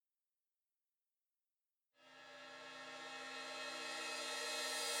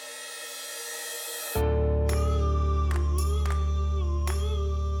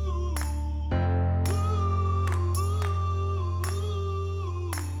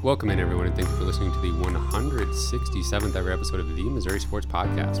Welcome in, everyone, and thank you for listening to the 167th ever episode of the Missouri Sports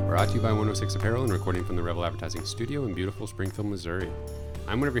Podcast, brought to you by 106 Apparel and recording from the Revel Advertising Studio in beautiful Springfield, Missouri.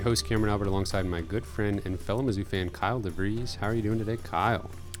 I'm one of your hosts, Cameron Albert, alongside my good friend and fellow Mizzou fan, Kyle DeVries. How are you doing today,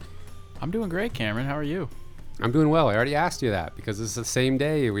 Kyle? I'm doing great, Cameron. How are you? I'm doing well. I already asked you that because it's the same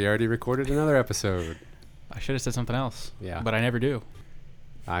day we already recorded another episode. I should have said something else, Yeah, but I never do.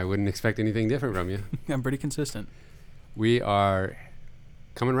 I wouldn't expect anything different from you. I'm pretty consistent. We are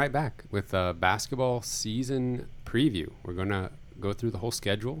coming right back with a basketball season preview. We're going to go through the whole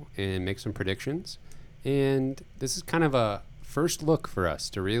schedule and make some predictions. And this is kind of a first look for us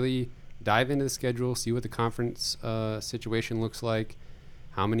to really dive into the schedule, see what the conference situation looks like,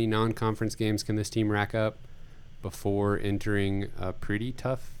 how many non-conference games can this team rack up before entering a pretty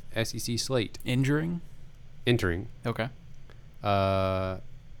tough SEC slate. Entering. Okay.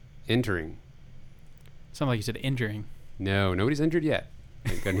 Entering. Sounded like you said injuring. No, nobody's injured yet.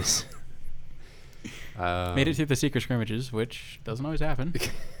 Thank goodness. Made it through the secret scrimmages, which doesn't always happen.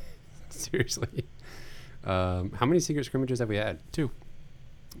 Seriously. How many secret scrimmages have we had? 2.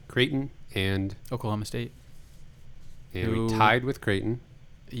 Creighton and Oklahoma State. And we tied with Creighton.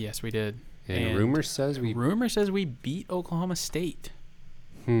 Yes, we did. And rumor says we beat Oklahoma State.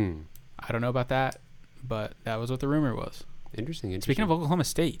 I don't know about that, but that was what the rumor was. Interesting. Speaking of Oklahoma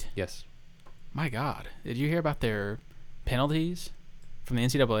State. Yes. My God. Did you hear about their penalties from the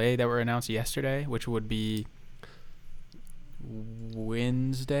NCAA that were announced yesterday, which would be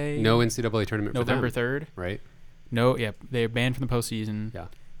Wednesday? No NCAA tournament November for them. 3rd. Right. No, yeah, they're banned from the postseason. Yeah.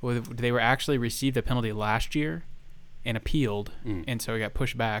 Well, they were actually received a penalty last year and appealed, and so it got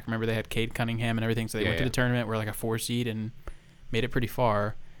pushed back. Remember, they had Cade Cunningham and everything, so they went to the tournament, were like a 4 seed, and made it pretty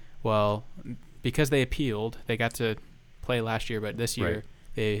far. Well, because they appealed, they got to play last year, but this year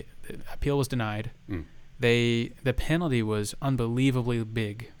the appeal was denied. The penalty was unbelievably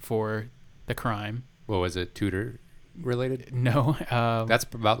big for the crime. What was it? Tutor related? No. That's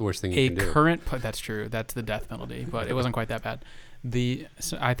about the worst thing you can do. That's true. That's the death penalty, but it wasn't quite that bad.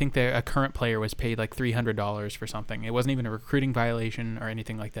 I think a current player was paid like $300 for something. It wasn't even a recruiting violation or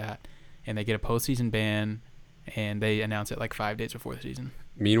anything like that. And they get a postseason ban, and they announce it like 5 days before the season.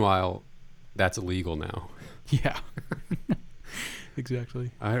 Meanwhile, that's illegal now. Yeah. Exactly.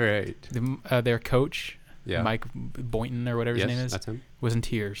 All right. Their coach, Mike Boynton or whatever his name is, that's him. Was in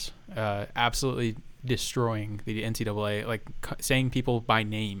tears, absolutely destroying the NCAA, like saying people by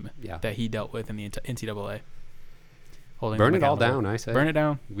name that he dealt with in the NCAA. Burn it all down, I say. Burn it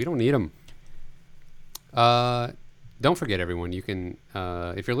down. We don't need them. Don't forget, everyone, you can,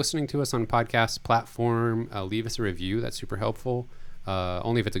 if you're listening to us on a podcast platform, leave us a review. That's super helpful,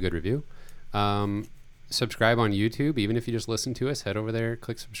 only if it's a good review. Subscribe on YouTube. Even if you just listen to us, head over there,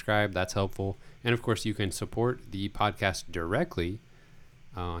 click subscribe. That's helpful. And, of course, you can support the podcast directly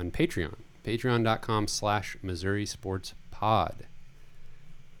on Patreon. Patreon.com/Missouri Sports Pod.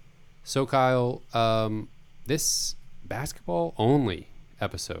 So, Kyle, this basketball-only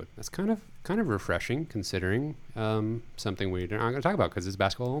episode, that's kind of refreshing considering something we're not going to talk about because it's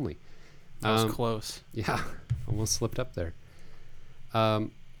basketball-only. That was close. Yeah, almost slipped up there.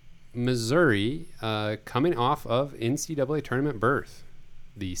 Missouri coming off of NCAA tournament berth,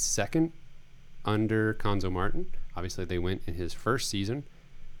 the second under Conzo Martin. Obviously, they went in his first season.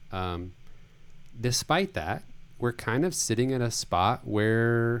 Despite that, we're kind of sitting at a spot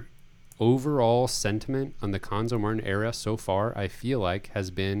where overall sentiment on the Conzo Martin era so far, I feel like, has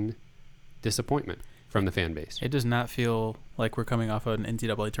been disappointment from the fan base. It does not feel like we're coming off of an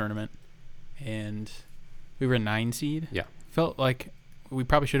NCAA tournament, and we were a 9 seed. Yeah. Felt like we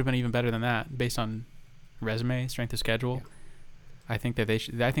probably should have been even better than that based on resume, strength of schedule. Yeah. I think that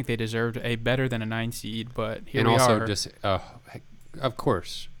they deserved a better than a 9 seed, but here we are. And also just, of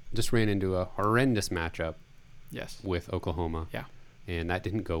course, just ran into a horrendous matchup. Yes. With Oklahoma. Yeah. And that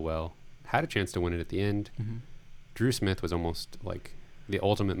didn't go well. Had a chance to win it at the end. Mm-hmm. Drew Smith was almost like the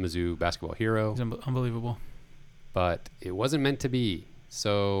ultimate Mizzou basketball hero. He's unbelievable. But it wasn't meant to be.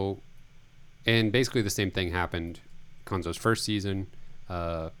 So, and basically the same thing happened Conzo's first season.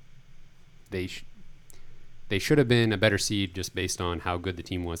 They should have been a better seed just based on how good the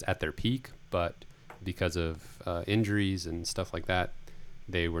team was at their peak, but because of injuries and stuff like that,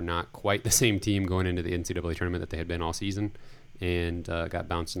 they were not quite the same team going into the NCAA tournament that they had been all season, and got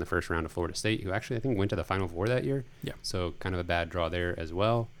bounced in the first round of Florida State, who actually I think went to the Final Four that year. Yeah. So kind of a bad draw there as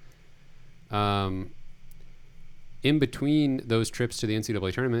well. In between those trips to the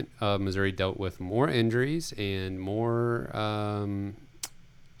NCAA tournament, Missouri dealt with more injuries and more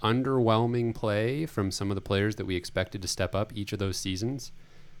underwhelming play from some of the players that we expected to step up each of those seasons.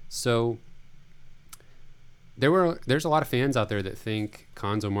 So there's a lot of fans out there that think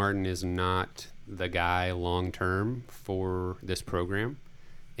Conzo Martin is not the guy long term for this program.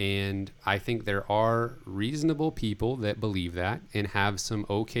 And I think there are reasonable people that believe that and have some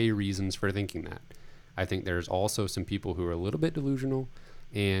okay reasons for thinking that. I think there's also some people who are a little bit delusional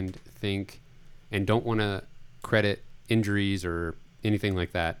and think and don't want to credit injuries or anything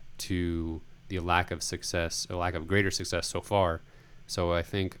like that to the lack of success, or lack of greater success so far. So I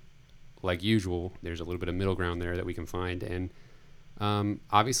think, like usual, there's a little bit of middle ground there that we can find. And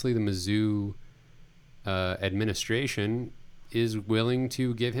obviously the Mizzou administration is willing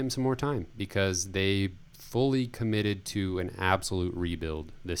to give him some more time because they fully committed to an absolute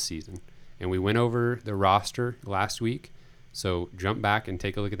rebuild this season. And we went over the roster last week, so jump back and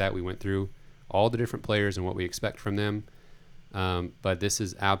take a look at that. We went through all the different players and what we expect from them. But this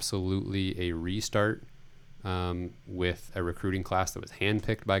is absolutely a restart with a recruiting class that was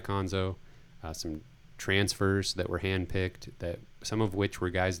handpicked by Conzo, some transfers that were handpicked, that some of which were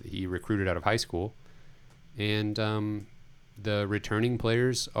guys that he recruited out of high school. And the returning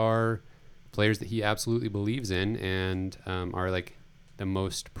players are players that he absolutely believes in and are like the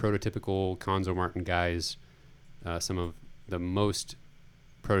most prototypical Conzo Martin guys, some of the most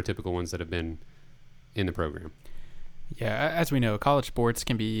prototypical ones that have been in the program. Yeah, as we know, college sports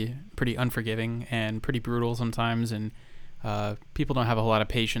can be pretty unforgiving and pretty brutal sometimes, and people don't have a whole lot of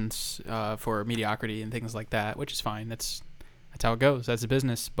patience for mediocrity and things like that, which is fine. That's how it goes. That's the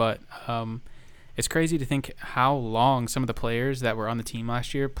business. But it's crazy to think how long some of the players that were on the team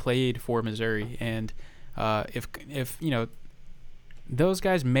last year played for Missouri, and if you know, those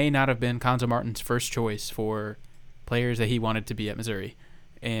guys may not have been Conzo Martin's first choice for players that he wanted to be at Missouri.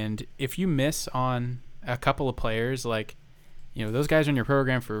 And if you miss on a couple of players, like, you know, those guys are in your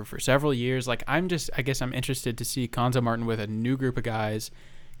program for several years, like, I guess I'm interested to see Conzo Martin with a new group of guys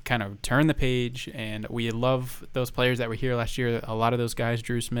kind of turn the page. And we love those players that were here last year. A lot of those guys,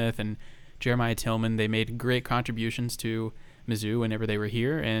 Drew Smith and Jeremiah Tillman, they made great contributions to Mizzou whenever they were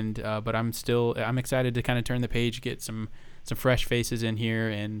here. And but I'm excited to kind of turn the page, get some fresh faces in here,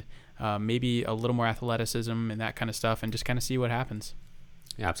 and maybe a little more athleticism and that kind of stuff, and just kind of see what happens.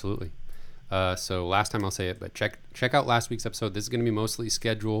 Yeah, absolutely. So last time I'll say it, but check out last week's episode. This is going to be mostly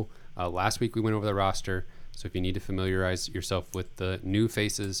schedule. Last week we went over the roster, so if you need to familiarize yourself with the new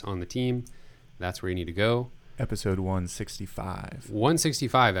faces on the team, that's where you need to go. Episode 165.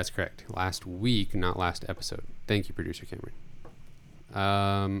 165, that's correct. Last week, not last episode. Thank you, producer Cameron.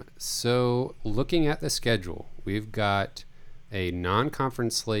 So looking at the schedule, we've got a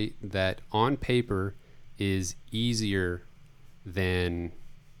non-conference slate that on paper is easier than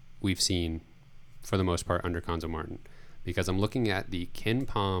we've seen for the most part under Conzo Martin, because I'm looking at the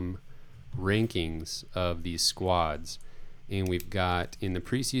KenPom rankings of these squads, and we've got in the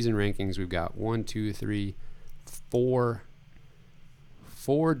preseason rankings, we've got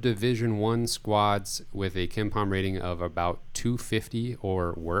 4 Division I squads with a KenPom rating of about 250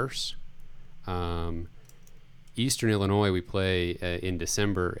 or worse. Eastern Illinois we play in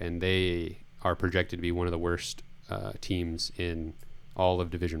December, and they are projected to be one of the worst teams in all of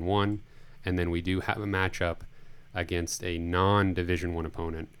Division I. And then we do have a matchup against a non-Division I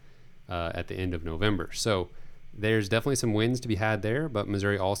opponent at the end of November. So there's definitely some wins to be had there, but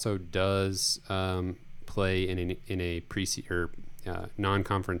Missouri also does play in a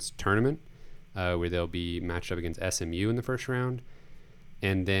non-conference tournament where they'll be matched up against SMU in the first round,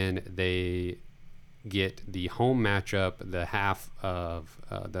 and then they get the home matchup, the half of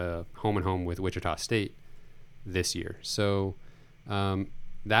the home and home with Wichita State this year. So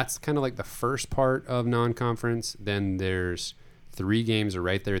that's kind of like the first part of non-conference. Then there's 3 games are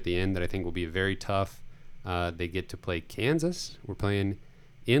right there at the end that I think will be very tough. They get to play Kansas. We're playing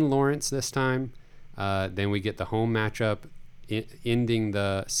in Lawrence this time. Then we get the home matchup ending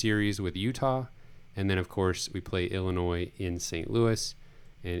the series with Utah. And then, of course, we play Illinois in St. Louis.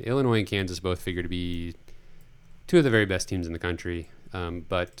 And Illinois and Kansas both figure to be 2 of the very best teams in the country.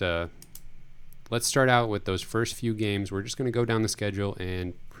 But let's start out with those first few games. We're just going to go down the schedule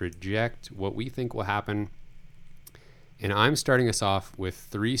and project what we think will happen. And I'm starting us off with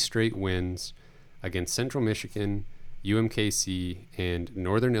 3 straight wins against Central Michigan, UMKC, and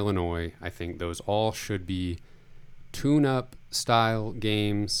Northern Illinois. I think those all should be tune-up style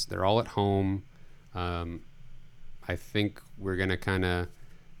games. They're all at home. I think we're going to kind of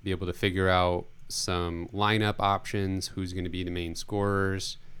be able to figure out some lineup options, who's going to be the main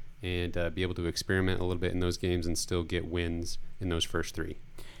scorers, and be able to experiment a little bit in those games and still get wins in those first 3.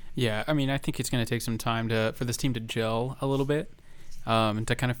 Yeah, I mean, I think it's going to take some time for this team to gel a little bit, and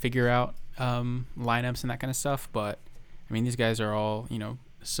to kind of figure out lineups and that kind of stuff. But I mean, these guys are all,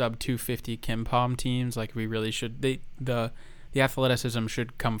 sub 250 Kim Pom teams. Like we really should. The athleticism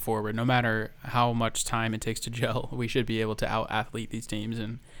should come forward. No matter how much time it takes to gel, we should be able to out-athlete these teams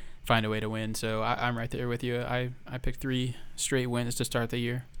and find a way to win. So I'm right there with you. I picked 3 straight wins to start the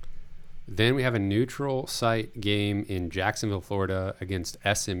year. Then we have a neutral site game in Jacksonville, Florida against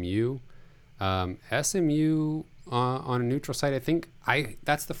SMU. SMU on a neutral site, I think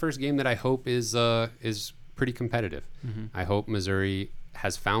that's the first game that I hope is pretty competitive. Mm-hmm. I hope Missouri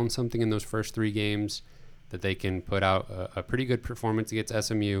has found something in those first 3 games that they can put out a pretty good performance against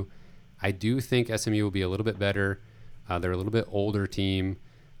SMU. I do think SMU will be a little bit better. They're a little bit older team,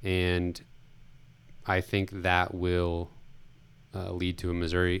 and I think that will lead to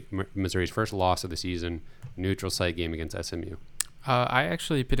Missouri's first loss of the season, neutral site game against SMU. I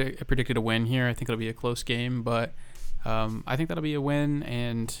actually predicted a win here. I think it'll be a close game, but I think that'll be a win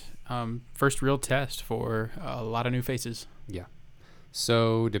and first real test for a lot of new faces. Yeah.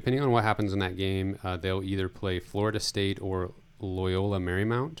 So depending on what happens in that game, they'll either play Florida State or Loyola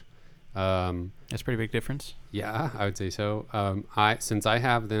Marymount. That's a pretty big difference. Yeah, I would say so. Since I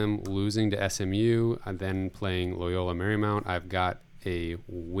have them losing to SMU and then playing Loyola Marymount, I've got a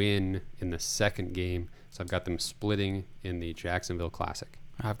win in the second game. So I've got them splitting in the Jacksonville Classic.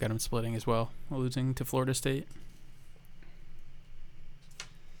 I've got them splitting as well, losing to Florida State.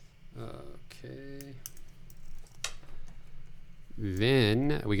 Okay.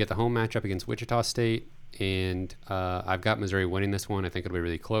 Then we get the home matchup against Wichita State, and I've got Missouri winning this one. I think it'll be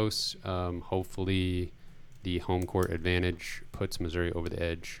really close. Hopefully the home court advantage puts Missouri over the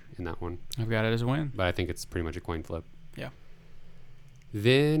edge in that one. I've got it as a win. But I think it's pretty much a coin flip. Yeah.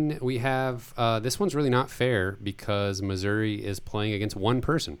 Then we have, this one's really not fair because Missouri is playing against one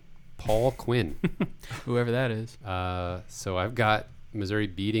person, Paul Quinn. Whoever that is. So I've got Missouri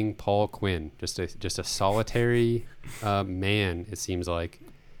beating Paul Quinn, just a solitary man, it seems like,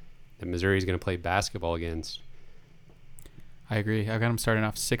 that Missouri is going to play basketball against. I agree. I've got him starting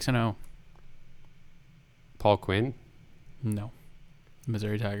off 6-0. Paul Quinn? No.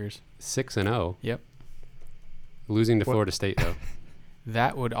 Missouri Tigers. 6-0? Yep. Losing to Florida State, though.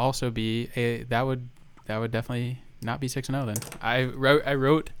 That would also be that would definitely not be 6-0 then. I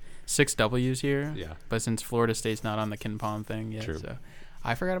wrote 6 W's here. Yeah. But since Florida State's not on the Ken Pom thing yet, True. so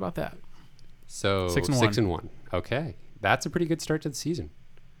I forgot about that. So 6-1. Okay. That's a pretty good start to the season.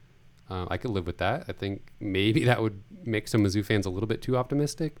 I could live with that. I think maybe that would make some Mizzou fans a little bit too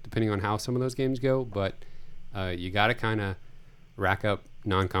optimistic, depending on how some of those games go. But you got to kind of rack up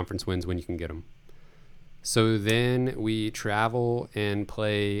non-conference wins when you can get them. So then we travel and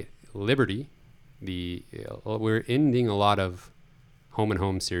play Liberty. We're ending a lot of home and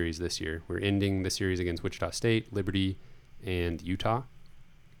home series this year. We're ending the series against Wichita State, Liberty, and Utah.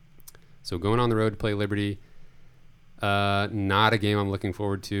 So going on the road to play Liberty, not a game I'm looking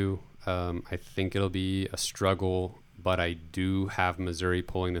forward to. I think it'll be a struggle, but I do have Missouri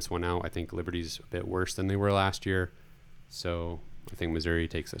pulling this one out. I think Liberty's a bit worse than they were last year. So I think Missouri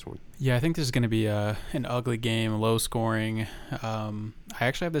takes this one. Yeah, I think this is going to be an ugly game, low scoring. I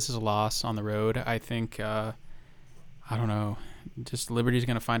actually have this as a loss on the road. I think, I don't know, just Liberty's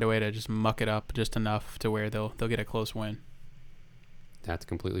going to find a way to just muck it up just enough to where they'll get a close win. That's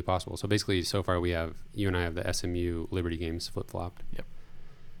completely possible. So basically, so far you and I have the SMU Liberty games flip-flopped. Yep.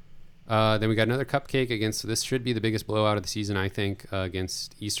 Then we got another cupcake against, this should be the biggest blowout of the season, I think,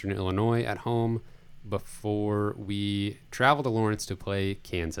 against Eastern Illinois at home before we travel to Lawrence to play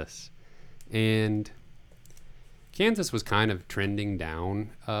Kansas. And Kansas was kind of trending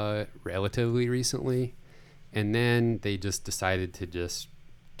down relatively recently, and then they just decided to just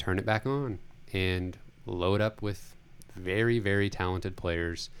turn it back on and load up with very, very talented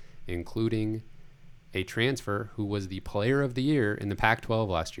players, including a transfer who was the player of the year in the Pac-12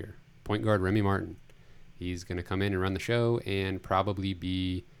 last year, point guard Remy Martin. He's going to come in and run the show and probably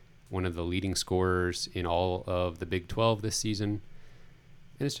be one of the leading scorers in all of the Big 12 this season.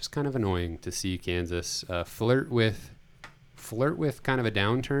 And it's just kind of annoying to see Kansas flirt with kind of a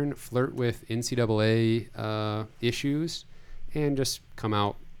downturn, flirt with NCAA issues, and just come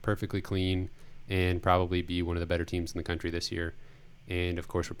out perfectly clean and probably be one of the better teams in the country this year. And, of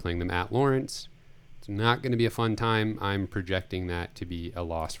course, we're playing them at Lawrence. It's not going to be a fun time. I'm projecting that to be a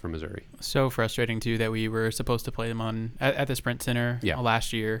loss for Missouri. So frustrating, too, that we were supposed to play them at the Sprint Center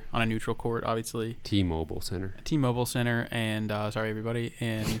last year on a neutral court, obviously. T-Mobile Center. And, sorry, everybody.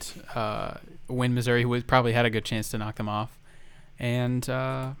 And when Missouri probably had a good chance to knock them off. And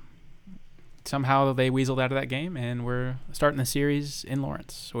somehow they weaseled out of that game, and we're starting the series in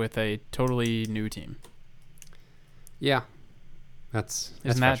Lawrence with a totally new team. Yeah. That's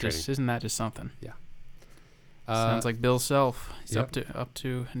isn't that just something? Yeah. Sounds like Bill Self. He's up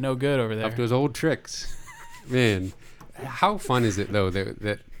to no good over there. Up to his old tricks. Man, how fun is it though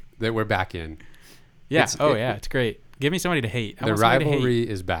that we're back in? Yeah. It's great. Give me somebody to hate. The rivalry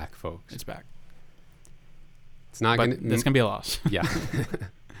is back, folks. It's back. It's not going to... That's going to be a loss. Yeah.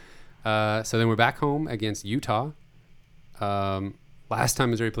 So then we're back home against Utah. Last time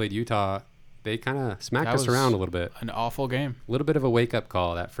Missouri played Utah, they kind of smacked us around a little bit. An awful game. A little bit of a wake-up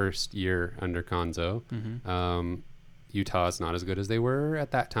call that first year under Conzo. Mm-hmm. Utah's not as good as they were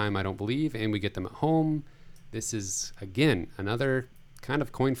at that time, I don't believe, and we get them at home. This is, again, another kind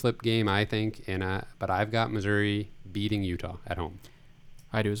of coin flip game, I think, but I've got Missouri beating Utah at home.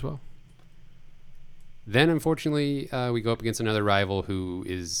 I do as well. Then, unfortunately, we go up against another rival who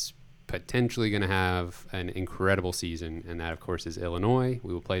is potentially going to have an incredible season, and that, of course, is Illinois.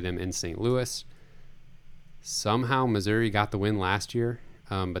 We will play them in St. Louis. Somehow, Missouri got the win last year,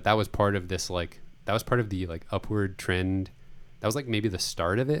 but that was part of this, that was part of the, upward trend. That was, maybe the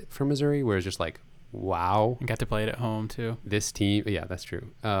start of it for Missouri, where it's just wow. And got to play it at home, too. This team, yeah, that's true.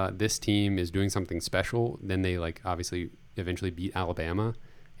 This team is doing something special. Then they, obviously eventually beat Alabama,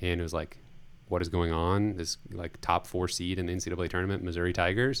 and it was what is going on? This top 4 seed in the NCAA tournament, Missouri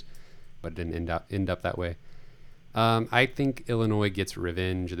Tigers, but it didn't end up that way. I think Illinois gets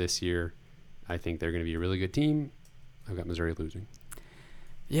revenge this year. I think they're going to be a really good team. I've got Missouri losing.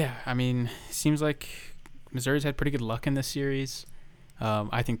 Yeah, I mean, it seems like Missouri's had pretty good luck in this series.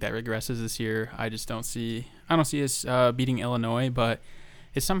 I think that regresses this year. I don't see us beating Illinois, but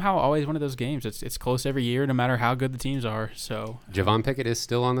it's somehow always one of those games. It's close every year, no matter how good the teams are. So Javon Pickett is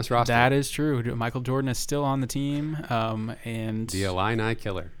still on this roster. That is true. Michael Jordan is still on the team, and the Illini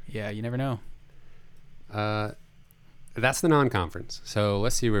killer. Yeah, you never know. That's the non-conference. So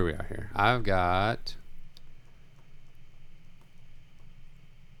let's see where we are here. I've got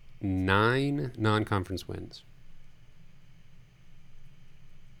 9 non-conference wins.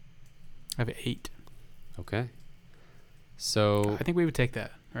 I have 8. Okay. So I think we would take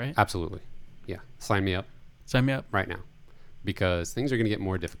that, right? Absolutely. Yeah. Sign me up. Sign me up. Right now. Because things are going to get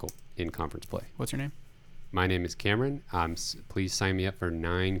more difficult in conference play. What's your name? My name is Cameron. Please sign me up for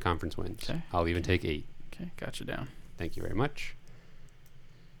 9 conference wins. Okay. I'll even take 8. Okay. Got you down. Thank you very much.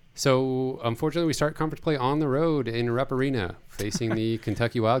 So, unfortunately, we start conference play on the road in Rupp Arena facing the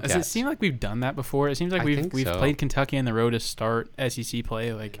Kentucky Wildcats. Does it seem like we've done that before? It seems like we've played Kentucky on the road to start SEC play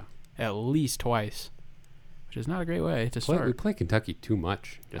at least twice. Which is not a great way to start. We play Kentucky too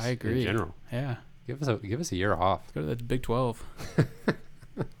much. Just I agree. In general. Yeah. Give us a year off. Let's go to the Big 12.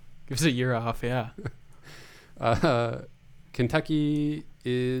 Give us a year off. Yeah. Kentucky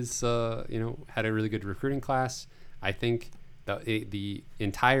is had a really good recruiting class. I think the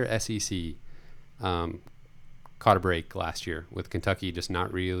entire SEC caught a break last year with Kentucky just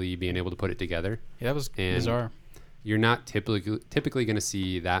not really being able to put it together. Yeah, that was bizarre. You're not typically going to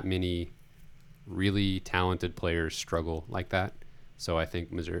see that many really talented players struggle like that. So I think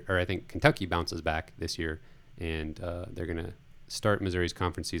Kentucky bounces back this year, and they're going to start Missouri's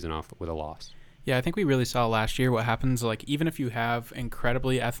conference season off with a loss. Yeah, I think we really saw last year what happens. Even if you have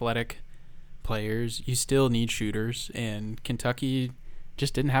incredibly athletic players, you still need shooters, and Kentucky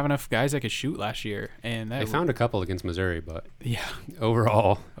just didn't have enough guys that could shoot last year. And they found a couple against Missouri, but yeah,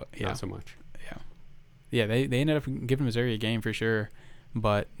 overall, not so much. Yeah, they ended up giving Missouri a game for sure.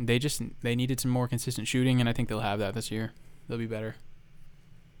 But they needed some more consistent shooting, and I think they'll have that this year. They'll be better.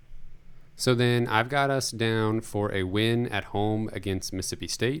 So then I've got us down for a win at home against Mississippi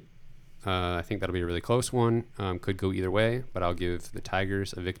State. I think that'll be a really close one. Could go either way, but I'll give the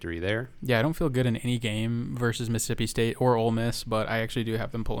Tigers a victory there. Yeah, I don't feel good in any game versus Mississippi State or Ole Miss, but I actually do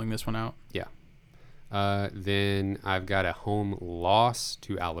have them pulling this one out. Yeah. Then I've got a home loss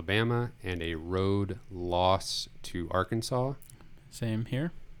to Alabama and a road loss to Arkansas. Same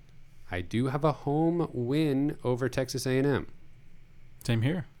here. I do have a home win over Texas A&M. Same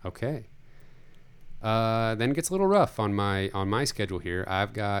here. Okay. Then it gets a little rough on my schedule here.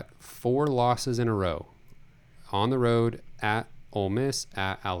 I've got 4 losses in a row. On the road at Ole Miss,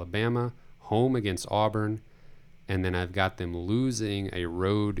 at Alabama, home against Auburn, and then I've got them losing a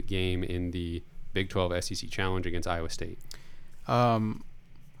road game in the Big 12 SEC Challenge against Iowa State.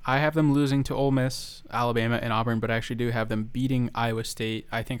 I have them losing to Ole Miss, Alabama, and Auburn, but I actually do have them beating Iowa State.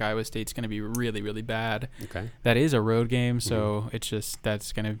 I think Iowa State's going to be really, really bad. Okay. That is a road game, so it's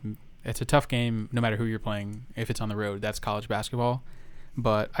a tough game no matter who you're playing. If it's on the road, that's college basketball.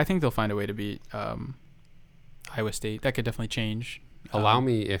 But I think they'll find a way to beat Iowa State. That could definitely change Allow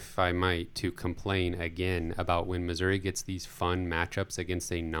me, if I might, to complain again about when Missouri gets these fun matchups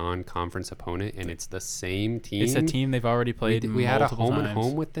against a non-conference opponent, and it's the same team. It's a team they've already played. We had a home times. and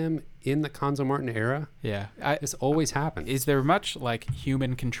home with them in the Conzo Martin era. Yeah, this always happens. Is there much like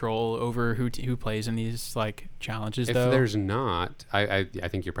human control over who plays in these like challenges? If though there's not, I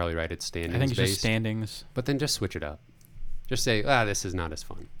think you're probably right. It's standings. I think it's based, just standings. But then just switch it up. Just say, this is not as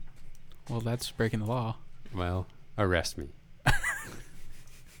fun. Well, that's breaking the law. Well, arrest me.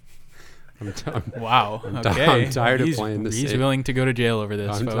 Wow. Okay. I'm tired of playing this. He's willing to go to jail over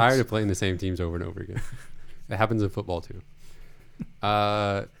this. I'm folks. tired of playing the same teams over and over again. It happens in football too.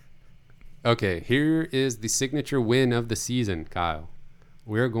 Okay, here is the signature win of the season, Kyle.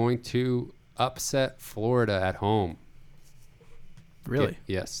 We're going to upset Florida at home. Really?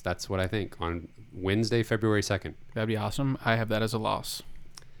 Yes, that's what I think. On Wednesday, February 2nd. That'd be awesome. I have that as a loss.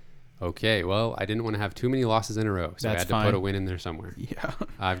 Okay, well, I didn't want to have too many losses in a row, so I had to put a win in there somewhere. Yeah.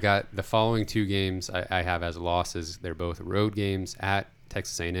 I've got the following two games I have as losses. They're both road games at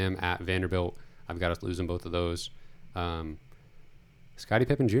Texas A&M, at Vanderbilt. I've got us losing both of those. Scottie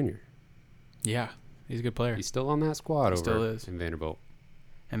Pippen Jr. Yeah, he's a good player. He's still on that squad still over is. in Vanderbilt.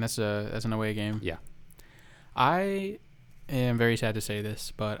 And that's an away game. Yeah. I am very sad to say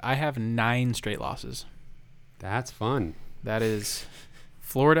this, but I have 9 straight losses. That's fun. That is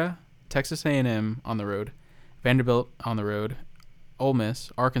Florida, Texas A&M on the road, Vanderbilt on the road, Ole Miss,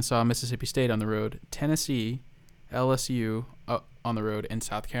 Arkansas, Mississippi State on the road, Tennessee, LSU on the road, and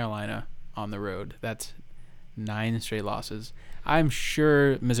South Carolina on the road. That's 9 straight losses. I'm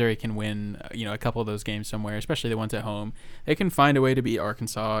sure Missouri can win, a couple of those games somewhere, especially the ones at home. They can find a way to beat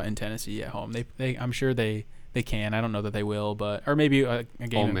Arkansas and Tennessee at home. I'm sure they can. I don't know that they will, but or maybe a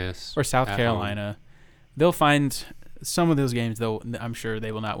game Ole Miss or South Carolina. Home. They'll find some of those games, though. I'm sure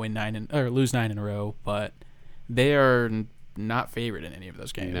they will not win lose 9 in a row, but they are not favored in any of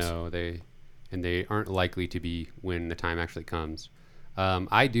those games. No, they aren't likely to be when the time actually comes.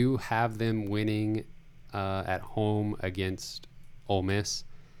 I do have them winning at home against Ole Miss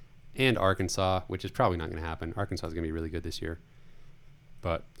and Arkansas, which is probably not going to happen. Arkansas is going to be really good this year,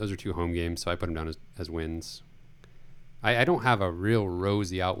 but those are 2 home games, so I put them down as wins. I don't have a real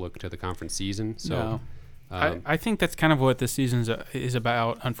rosy outlook to the conference season, so. No. I think that's kind of what this season is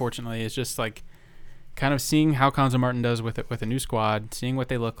about, unfortunately. It's just like kind of seeing how Conzo Martin does with a new squad, seeing what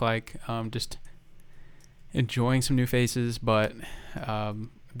they look like, just enjoying some new faces. But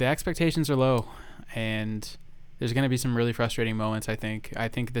the expectations are low, and there's going to be some really frustrating moments, I think. I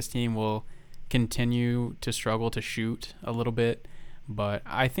think this team will continue to struggle to shoot a little bit, but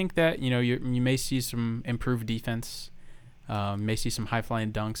I think that, you may see some improved defense. May see some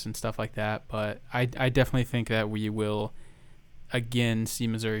high-flying dunks and stuff like that, but I definitely think that we will, again, see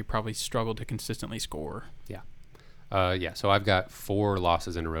Missouri probably struggle to consistently score. Yeah. So I've got 4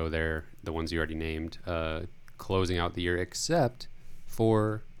 losses in a row there, the ones you already named, closing out the year, except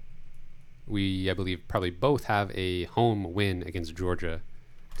for I believe, probably both have a home win against Georgia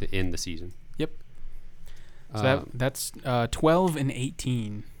to end the season. Yep. So that's 12 and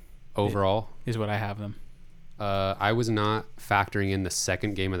 18 overall is what I have them. I was not factoring in the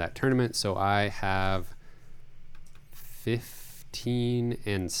second game of that tournament, so I have 15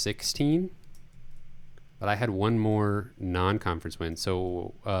 and 16. But I had one more non-conference win,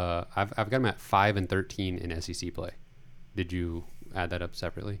 so I've got them at 5 and 13 in SEC play. Did you add that up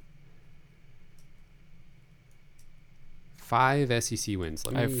separately? 5 SEC wins.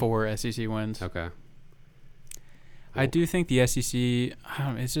 I have 4 SEC wins. Okay. I do think the SEC,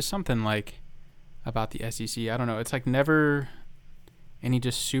 it's just something like about the SEC. I don't know. It's like never any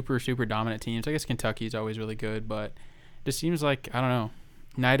just super, super dominant teams. I guess Kentucky's always really good, but it just seems like, I don't know,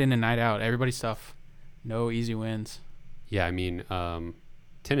 night in and night out, everybody's tough. No easy wins. Yeah, I mean,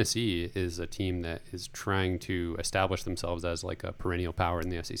 Tennessee is a team that is trying to establish themselves as like a perennial power in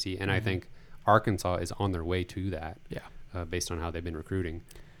the SEC, and I think Arkansas is on their way to that. Yeah. Based on how they've been recruiting.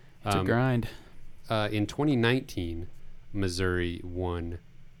 It's a grind. In 2019, Missouri won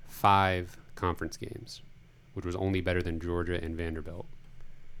 5 conference games, which was only better than Georgia and Vanderbilt.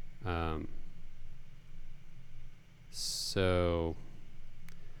 So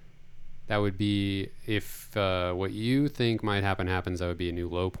that would be, if what you think might happens, that would be a new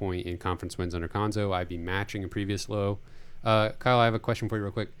low point in conference wins under Conzo. I'd be matching a previous low. Kyle, I have a question for you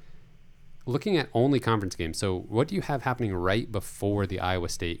real quick. Looking at only conference games, so what do you have happening right before the Iowa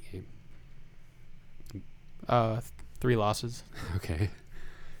State game? 3 losses. Okay.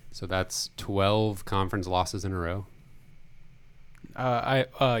 So that's 12 conference losses in a row?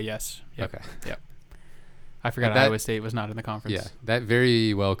 Yes. Yep. Okay. Yep. I forgot Iowa State was not in the conference. Yeah, that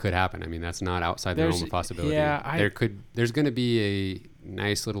very well could happen. I mean, that's not outside the realm of possibility. Yeah, there's going to be a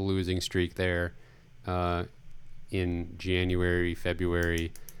nice little losing streak there in January,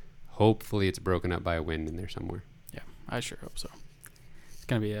 February. Hopefully, it's broken up by a win in there somewhere. Yeah, I sure hope so. It's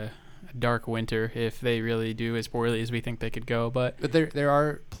going to be a dark winter if they really do as poorly as we think they could go. But there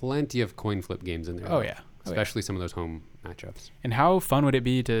are plenty of coin flip games in there. Oh, yeah. Especially some of those home matchups. And how fun would it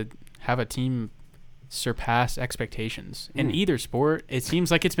be to have a team surpass expectations in either sport? It seems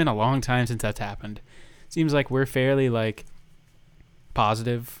like it's been a long time since that's happened. It seems like we're fairly like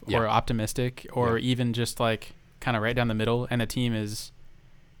positive or optimistic or even just like kind of right down the middle, and the team is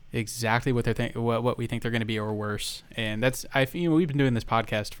exactly what what we think they're going to be or worse. And that's we've been doing this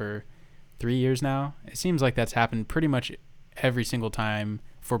podcast for 3 years now. It seems like that's happened pretty much every single time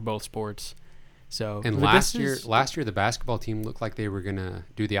for both sports. So and last year the basketball team looked like they were going to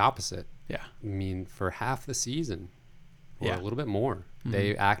do the opposite. Yeah. I mean, for half the season or a little bit more,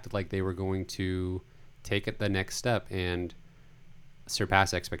 they acted like they were going to take it the next step and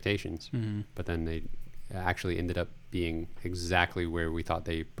surpass expectations. But then they actually ended up being exactly where we thought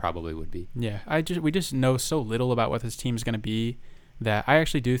they probably would be. Yeah. We just know so little about what this team is going to be that I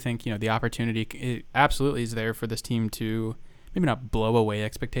actually do think, the opportunity it absolutely is there for this team to maybe not blow away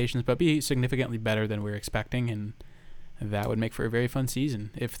expectations, but be significantly better than we're expecting. And that would make for a very fun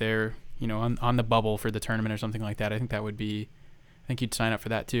season if they're, on the bubble for the tournament or something like that. I think you'd sign up for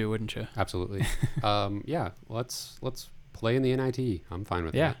that too, wouldn't you? Absolutely. Let's play in the NIT. I'm fine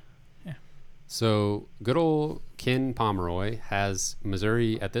with that. Yeah. So good old Ken Pomeroy has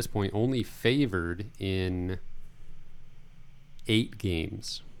Missouri at this point only favored in 8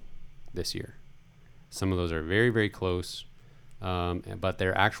 games this year. Some of those are very, very close. But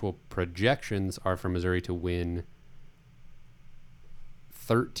their actual projections are for Missouri to win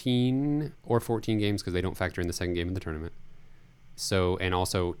 13 or 14 games because they don't factor in the second game of the tournament. So, and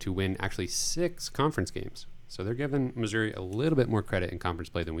also to win actually 6 conference games. So they're giving Missouri a little bit more credit in conference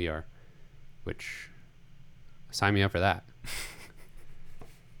play than we are, which sign me up for that.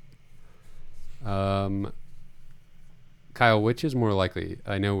 Kyle, which is more likely?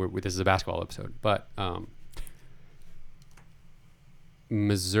 I know this is a basketball episode, but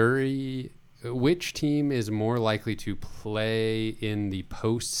Missouri, which team is more likely to play in the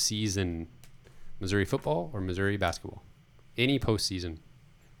postseason? Missouri football or Missouri basketball? Any postseason?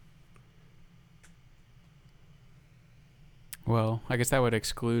 Well, I guess that would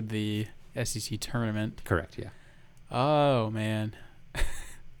exclude the SEC tournament. Correct, yeah. Oh, man.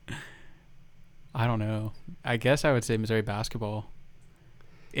 I don't know. I guess I would say Missouri basketball.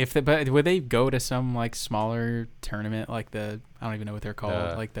 But would they go to some like smaller tournament like I don't even know what they're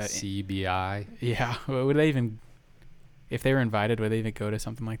called, like the CBI? Yeah. Would they even, if they were invited, would they even go to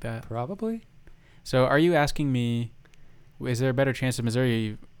something like that? Probably. So are you asking me, is there a better chance of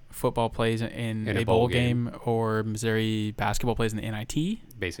Missouri football plays in a bowl game or Missouri basketball plays in the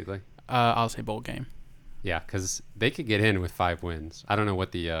NIT? Basically. I'll say bowl game. Yeah, because they could get in with 5 wins. I don't know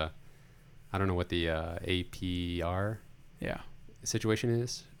what the APR situation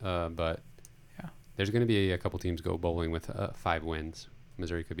is, but there's going to be a couple teams go bowling with 5 wins.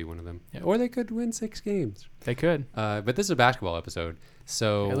 Missouri could be one of them. Yeah. Or they could win 6 games. They could. But this is a basketball episode,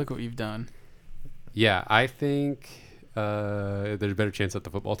 so hey, look what you've done. Yeah, I think there's a better chance that the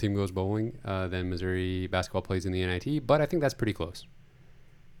football team goes bowling than Missouri basketball plays in the NIT, but I think that's pretty close.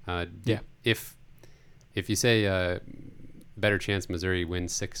 If you say better chance Missouri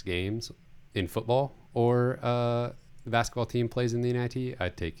wins 6 games in football or the basketball team plays in the NIT,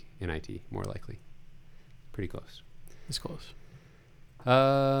 I'd take NIT more likely. Pretty close. It's close.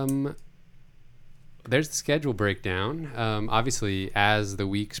 There's the schedule breakdown. Obviously, as the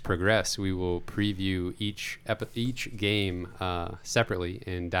weeks progress, we will preview each game separately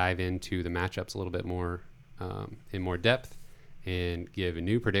and dive into the matchups a little bit more in more depth and give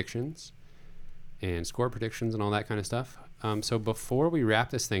new predictions and score predictions and all that kind of stuff. So before we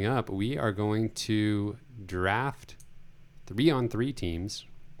wrap this thing up, we are going to draft 3-on-3 teams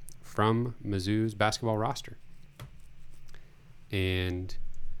from Mizzou's basketball roster. And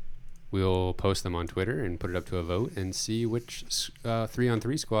we'll post them on Twitter and put it up to a vote and see which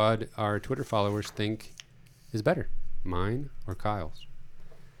 3-on-3 squad our Twitter followers think is better, mine or Kyle's.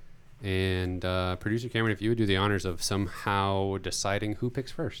 And producer Cameron, if you would do the honors of somehow deciding who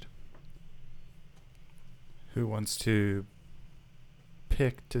picks first. Who wants to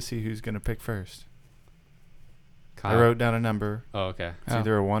pick to see who's going to pick first? Kyle. I wrote down a number. Oh, okay. It's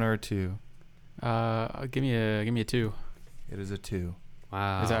either a 1 or a 2. Give me a 2. It is a 2.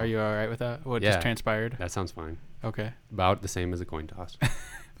 Wow. Are you all right with that? What just transpired? That sounds fine. Okay. About the same as a coin toss.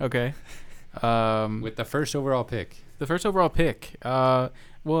 Okay. With the first overall pick. The first overall pick.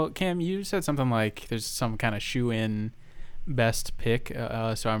 Well, Cam, you said something like there's some kind of shoe-in best pick.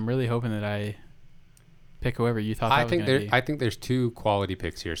 So I'm really hoping that I pick whoever you thought that was going to be. I think there's 2 quality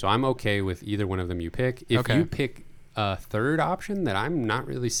picks here, so I'm okay with either one of them you pick. If you pick a third option that I'm not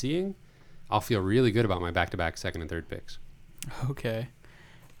really seeing, I'll feel really good about my back-to-back second and third picks. Okay.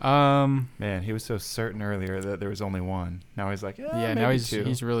 Man, he was so certain earlier that there was only one. Now he's like, yeah. Now he's 2.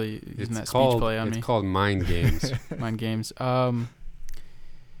 he's really using that speech play on me. It's called mind games. Mind games.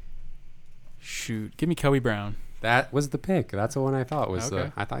 Shoot, give me Kobe Brown. That was the pick. That's the one I thought was.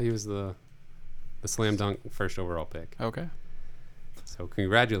 Okay. I thought he was the slam dunk first overall pick. Okay. So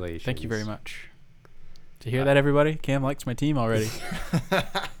congratulations. Thank you very much. To hear that, everybody, Cam likes my team already.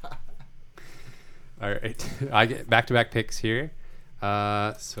 All right, I get back-to-back picks here.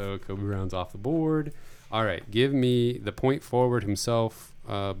 So Kobe Brown's off the board. All right, give me the point forward himself,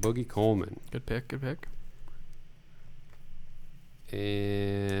 Boogie Coleman. Good pick. Good pick.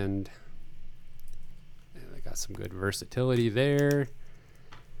 And I got some good versatility there.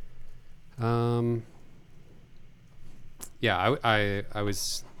 Yeah, I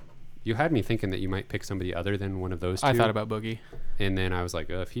was. You had me thinking that you might pick somebody other than one of those 2. I thought about Boogie, and then I was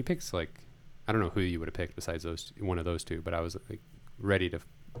like, if he picks I don't know who you would have picked besides one of those 2, but I was like ready to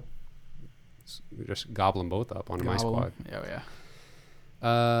just gobble them both up onto my squad. Oh yeah.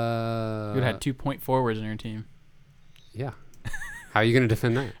 You would have had 2 point forwards in your team. Yeah. How are you going to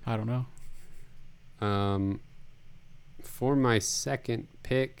defend that? I don't know. For my second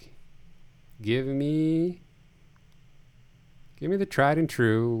pick, give me the tried and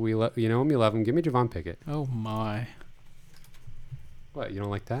true. You know him, you love him. Give me Javon Pickett. Oh my. What, you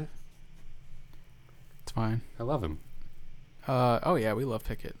don't like that? It's fine. I love him. Oh yeah, we love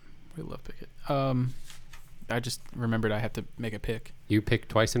Pickett. I just remembered I have to make a pick. You picked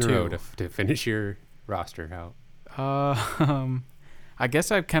twice in a 2. row to finish your roster out. I guess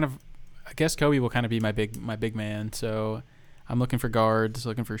Kobe will kind of be my big man. So I'm looking for guards,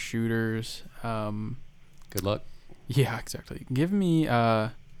 looking for shooters. Good luck. Yeah, exactly. Give me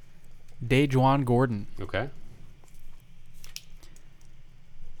Dajuan Gordon. Okay.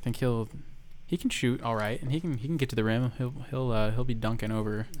 I think he can shoot all right, and he can get to the rim. He'll be dunking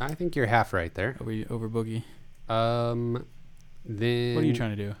over. I think you're half right there. Over Boogie. Then what are you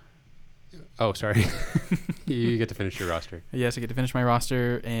trying to do? Oh, sorry. You get to finish your roster. Yes, I get to finish my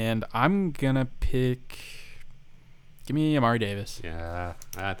roster, and I'm gonna pick. Give me Amari Davis. Yeah,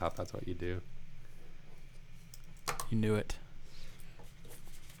 I thought that's what you do. You knew it.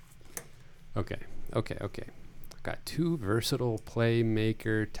 Okay. Got 2 versatile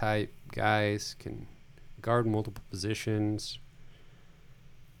playmaker type guys, can guard multiple positions.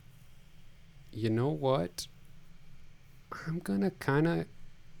 You know what? I'm going to kind of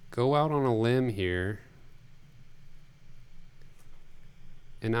go out on a limb here.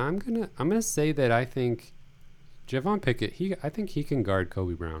 And I'm going to say that I think Javon Pickett, I think he can guard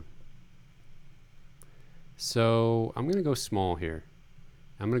Kobe Brown. So I'm going to go small here.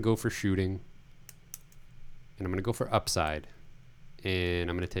 I'm going to go for shooting. And I'm going to go for upside. And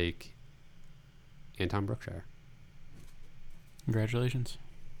I'm going to take Anton Brookshire. Congratulations.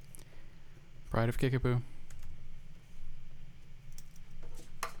 Pride of Kickapoo.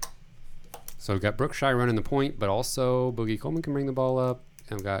 So we've got Brookshire running the point, but also Boogie Coleman can bring the ball up.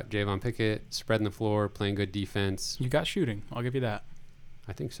 And we've got Javon Pickett spreading the floor, playing good defense. You got shooting. I'll give you that.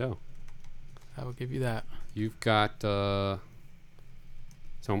 I think so. I will give you that. You've got,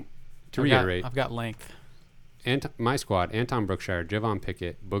 reiterate. I've got length. My squad, Anton Brookshire, Javon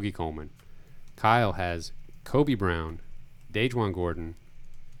Pickett, Boogie Coleman. Kyle has Kobe Brown, Dajuan Gordon,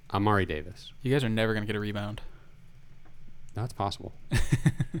 Amari Davis. You guys are never going to get a rebound. That's possible.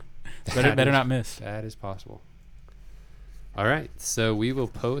 better not miss. That is possible. All right, so we will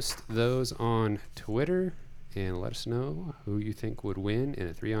post those on Twitter and let us know who you think would win in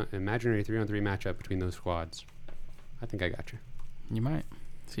a imaginary 3-on-3 matchup between those squads. I think I got you. You might.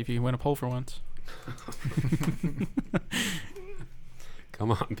 See if you can win a poll for once.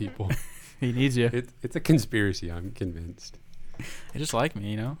 Come on, people. He needs you. It's a conspiracy, I'm convinced. They just like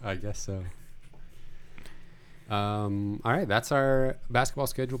me, you know? I guess so. All right, that's our basketball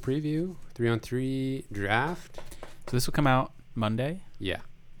schedule preview. 3-on-3 draft. So this will come out Monday. Yeah.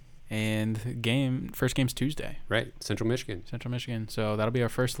 And first game's Tuesday. Right, Central Michigan. So that'll be our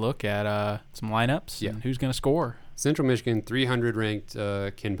first look at some lineups and who's going to score. Central Michigan, 300 ranked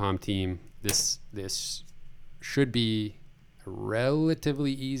Ken Pom team. This should be a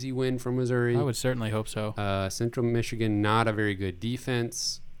relatively easy win for Missouri. I would certainly hope so. Central Michigan, not a very good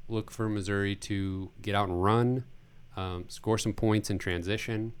defense. Look for Missouri to get out and run, score some points in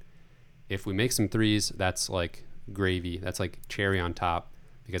transition. if we make some threes, that's like gravy. That's like cherry on top,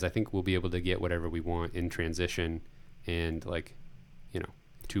 because I think we'll be able to get whatever we want in transition and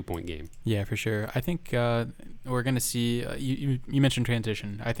 2-point game. Yeah, for sure. I think we're going to see, you mentioned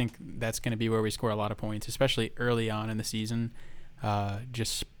transition. I think that's going to be where we score a lot of points, especially early on in the season.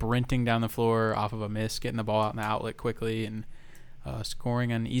 Just sprinting down the floor off of a miss, getting the ball out in the outlet quickly, and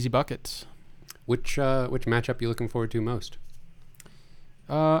scoring on easy buckets. Which matchup are you looking forward to most?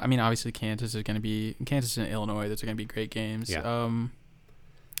 Obviously Kansas and Illinois. Those are going to be great games. Yeah.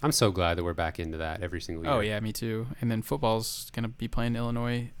 I'm so glad that we're back into that every single year. Oh, yeah, me too. And then football's going to be playing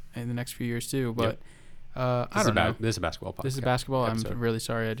Illinois in the next few years too. But I don't know. This is a basketball podcast. This is basketball. Episode. I'm really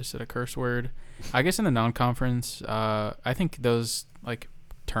sorry I just said a curse word. I guess in the non-conference, I think those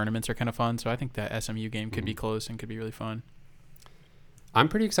tournaments are kind of fun. So I think that SMU game could be close and could be really fun. I'm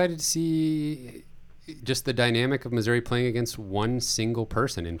pretty excited to see just the dynamic of Missouri playing against one single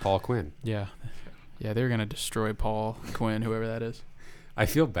person in Paul Quinn. Yeah. Yeah, they're going to destroy Paul Quinn, whoever that is. I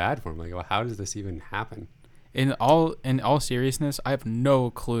feel bad for him. Like, well, how does this even happen? In all seriousness, I have no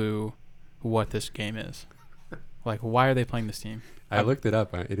clue what this game is. Why are they playing this team? I looked it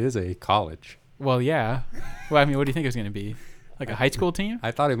up. It is a college. Well, yeah. Well, what do you think it's going to be? A high school team?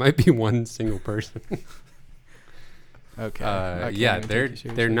 I thought it might be one single person. Okay. Yeah,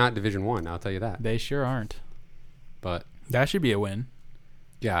 they're not Division I. I'll tell you that. They sure aren't. But that should be a win.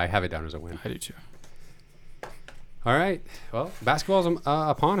 Yeah, I have it down as a win. I do too. All right. Well, basketball's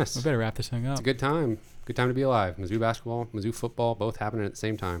upon us. We better wrap this thing up. It's a good time. Good time to be alive. Mizzou basketball, Mizzou football, both happening at the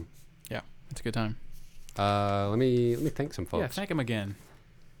same time. Yeah, it's a good time. Let me thank some folks. Yeah, thank them again.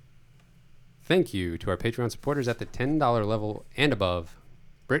 Thank you to our Patreon supporters at the $10 level and above: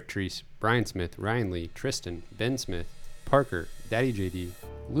 Britt Treese, Brian Smith, Ryan Lee, Tristan, Ben Smith, Parker, Daddy JD,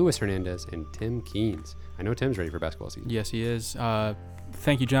 Luis Hernandez, and Tim Keynes. I know Tim's ready for basketball season. Yes, he is.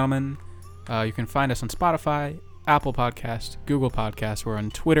 Thank you, gentlemen. You can find us on Spotify, Apple Podcast, Google Podcast. We're on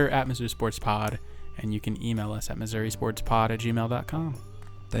Twitter at Mizzou Sports Pod, and you can email us at MissouriSportsPod@gmail.com.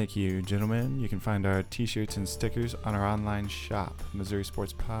 Thank you, gentlemen. You can find our t-shirts and stickers on our online shop,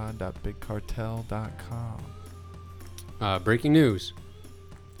 MissouriSportsPod.BigCartel.com. Breaking news.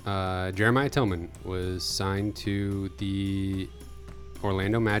 Jeremiah Tillman was signed to the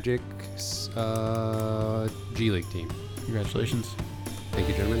Orlando Magic's G League team. Congratulations. Thank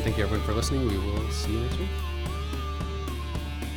you, gentlemen. Thank you, everyone, for listening. We will see you next week.